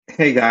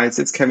Hey guys,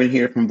 it's Kevin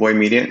here from Boy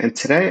Media, and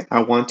today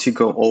I want to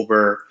go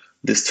over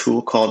this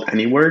tool called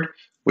AnyWord,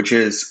 which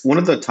is one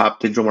of the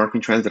top digital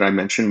marketing trends that I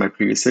mentioned in my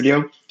previous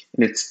video.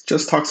 And it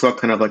just talks about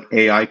kind of like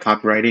AI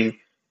copywriting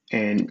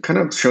and kind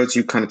of shows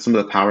you kind of some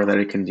of the power that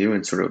it can do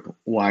and sort of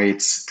why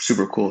it's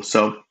super cool.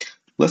 So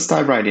let's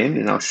dive right in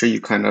and I'll show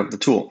you kind of the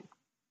tool.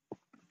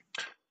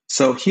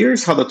 So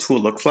here's how the tool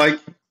looks like.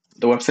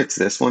 The website's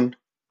this one,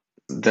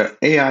 the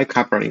AI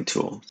copywriting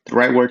tool, the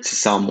right word to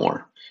sell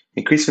more.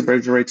 Increase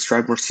conversion rates,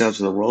 drive more sales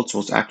with the world's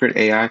most accurate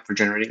AI for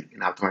generating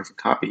and optimizing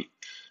copy.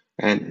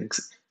 And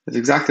it's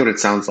exactly what it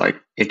sounds like.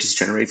 It just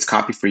generates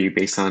copy for you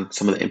based on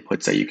some of the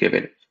inputs that you give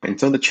it. And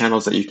some of the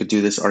channels that you could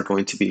do this are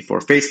going to be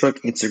for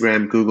Facebook,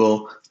 Instagram,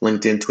 Google,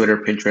 LinkedIn, Twitter,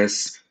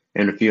 Pinterest,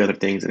 and a few other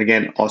things. And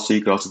again, also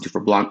you could also do for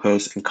blog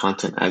posts and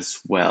content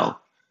as well.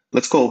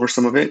 Let's go over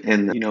some of it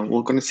and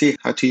we're going to see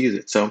how to use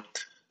it. So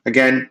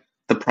again,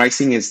 the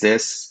pricing is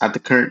this. At the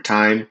current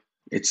time,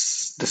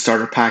 it's the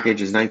starter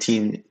package is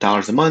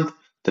 $19 a month.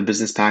 The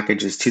business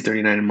package is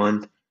 $239 a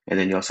month. And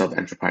then you also have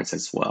enterprise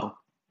as well.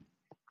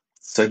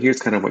 So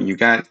here's kind of what you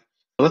got.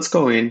 Let's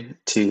go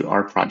into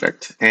our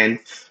project. And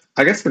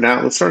I guess for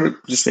now, let's start to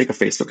just make a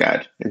Facebook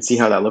ad and see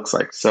how that looks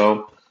like.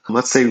 So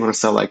let's say we want to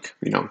sell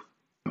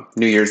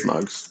New Year's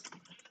mugs.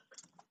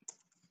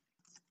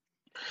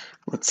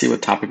 Let's see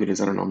what topic it is.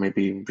 I don't know,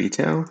 maybe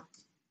retail,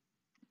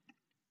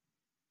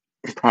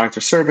 product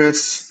or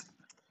service.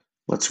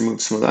 Let's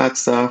remove some of that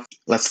stuff.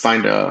 Let's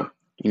find a,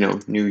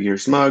 New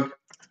Year's mug.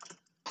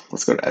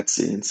 Let's go to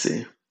Etsy and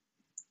see.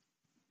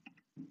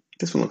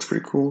 This one looks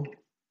pretty cool.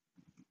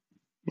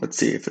 Let's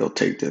see if it'll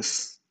take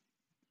this.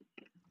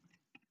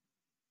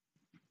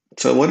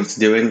 So what it's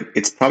doing,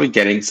 it's probably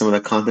getting some of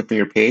the content from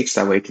your page.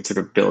 That way it can sort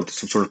of build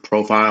some sort of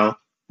profile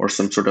or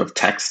some sort of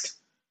text.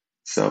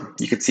 So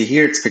you can see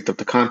here, it's picked up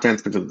the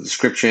content, picked up the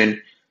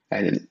description,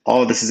 and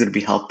all of this is going to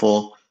be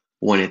helpful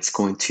when it's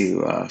going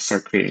to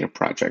start creating a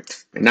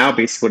project. And now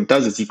basically what it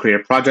does is you create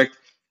a project,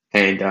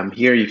 and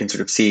here you can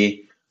sort of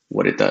see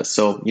what it does.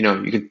 So, you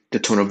can the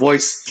tone of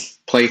voice,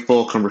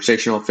 playful,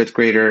 conversational, fifth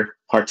grader,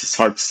 hard to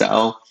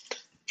sell,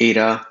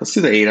 AIDA. Let's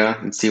do the AIDA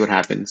and see what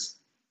happens.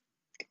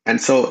 And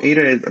so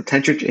AIDA is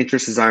attention,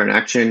 interest, desire, and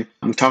action.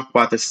 We talked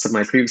about this in some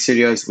of my previous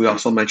videos. We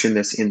also mentioned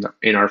this in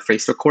our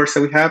Facebook course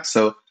that we have.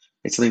 So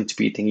it's something to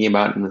be thinking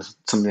about and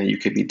something that you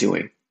could be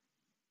doing.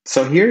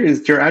 So here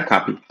is your ad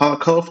copy. A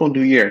colorful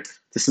new year.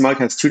 This mug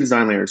has two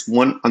design layers,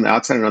 one on the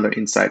outside and another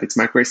inside. It's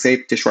microwave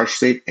safe, dishwasher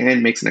safe,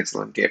 and makes an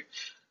excellent gift.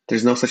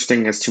 There's no such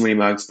thing as too many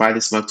mugs. Buy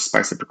this mug to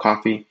spice up your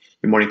coffee,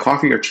 your morning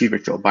coffee or tea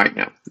ritual. Buy it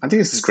now. I think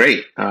this is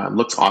great.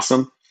 Looks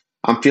awesome.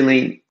 I'm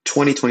feeling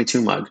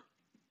 2022 mug.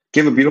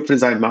 Give a beautiful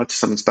design mug to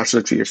something special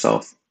to treat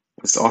yourself.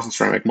 It's an awesome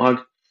ceramic mug.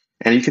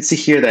 And you can see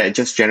here that it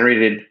just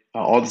generated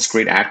all this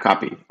great ad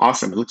copy.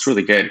 Awesome. It looks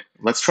really good.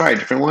 Let's try a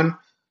different one.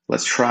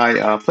 Let's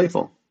try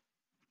playful.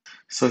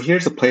 So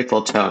here's a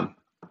playful tone.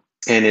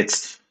 And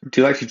it's, do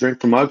you like to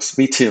drink from mugs?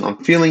 Me too. I'm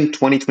feeling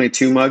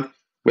 2022 mug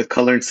with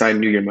color inside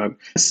New Year mug.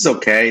 This is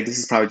okay. This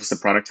is probably just a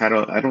product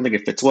title. I don't think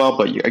it fits well,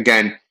 but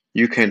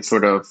you can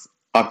sort of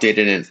update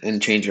it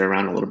and change it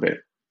around a little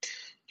bit.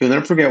 You'll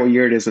never forget what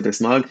year it is with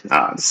this mug.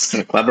 This is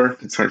kind of clever.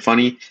 It's kind of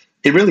funny.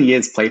 It really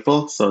is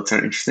playful, so it's kind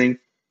of interesting.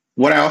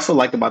 What I also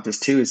like about this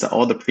too is that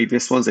all the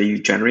previous ones that you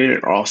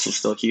generated are also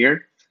still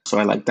here. So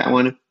I like that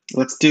one.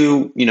 Let's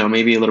do,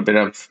 maybe a little bit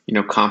of,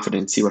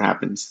 confidence, see what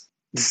happens.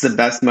 This is the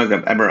best mug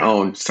I've ever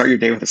owned. Start your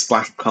day with a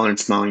splash of color and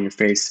smile on your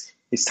face.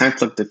 It's time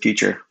to look to the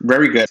future.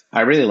 Very good.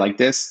 I really like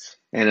this,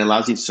 and it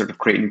allows you to sort of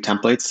create new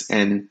templates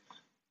and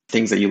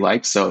things that you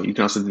like. So you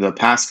can also do the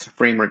past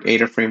framework,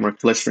 AIDA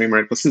framework, list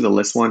framework. Let's do the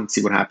list one and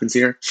see what happens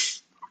here.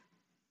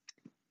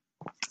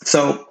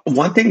 So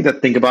one thing to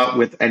think about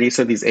with any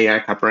sort of these AI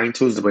copywriting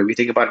tools, the way we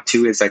think about it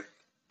too, is like,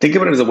 think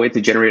of it as a way to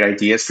generate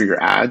ideas for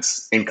your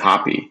ads and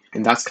copy.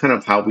 And that's kind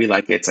of how we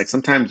like it. It's like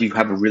sometimes you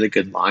have a really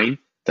good line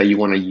that you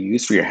want to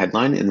use for your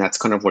headline, and that's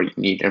kind of what you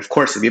need. And of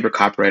course, if you have a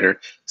copywriter,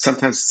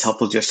 sometimes it's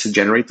helpful just to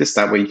generate this.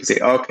 That way you can say,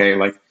 okay,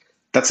 like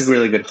that's a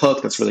really good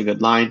hook. That's a really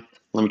good line.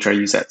 Let me try to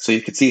use that. So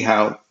you can see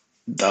how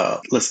the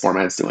list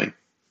format is doing.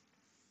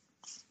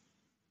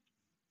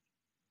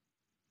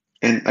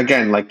 And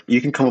again, like you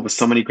can come up with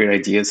so many great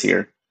ideas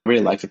here. I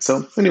really like it.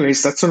 So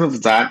anyways, that's sort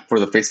of that for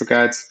the Facebook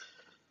ads.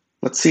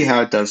 Let's see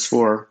how it does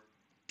for,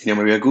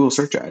 maybe a Google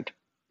search ad.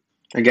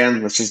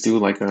 Again, let's just do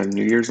like a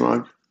New Year's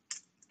mug.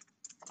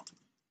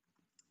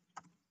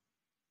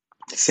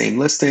 Same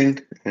listing,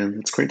 and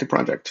let's create the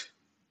project.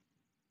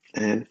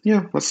 And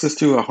let's just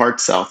do a hard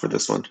sell for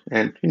this one.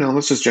 And,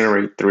 let's just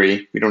generate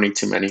 3. We don't need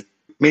too many.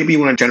 Maybe you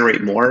want to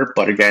generate more,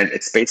 but again,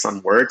 it's based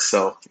on words.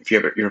 So if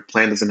your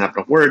plan doesn't have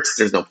enough words,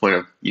 there's no point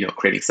of,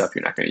 creating stuff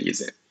you're not going to use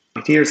it.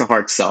 Here's a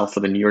hard sell for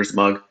the New Year's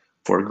mug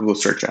for a Google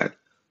search ad.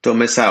 Don't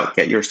miss out.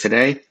 Get yours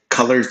today.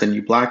 Colors the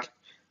new black.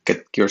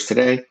 Get yours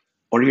today.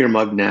 Order your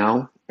mug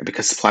now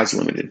because supplies are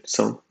limited.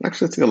 So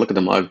actually, let's take a look at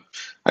the mug.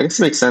 I guess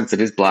it makes sense.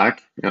 It is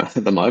black,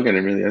 the mug, and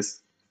it really is,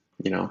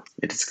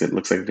 it is good.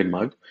 Looks like a good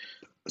mug.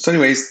 So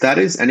anyways, that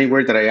is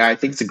AnyWord that I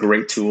think it's a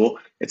great tool.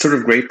 It's sort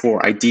of great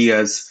for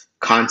ideas,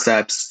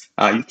 concepts,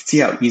 You can see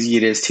how easy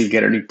it is to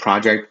get a new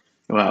project.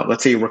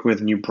 Let's say you're working with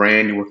a new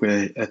brand, you're working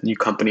with a new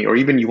company, or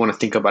even you want to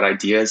think about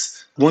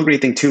ideas. One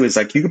great thing too is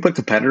like you can put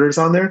competitors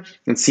on there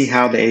and see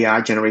how the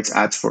AI generates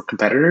ads for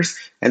competitors,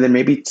 and then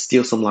maybe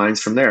steal some lines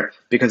from there.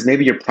 Because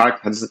maybe your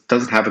product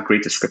doesn't have a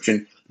great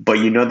description, but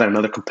you know that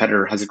another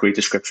competitor has a great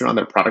description on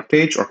their product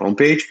page or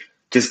homepage.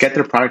 Just get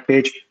their product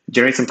page,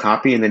 generate some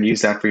copy, and then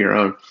use that for your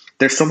own.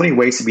 There's so many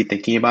ways to be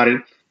thinking about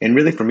it. And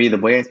really, for me, the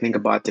way I think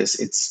about this,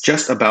 it's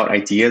just about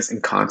ideas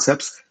and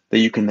concepts that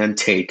you can then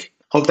take.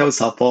 Hope that was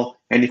helpful.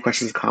 Any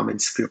questions or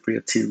comments, feel free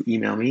to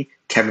email me,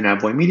 Kevin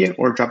at Boy Media,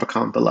 or drop a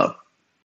comment below.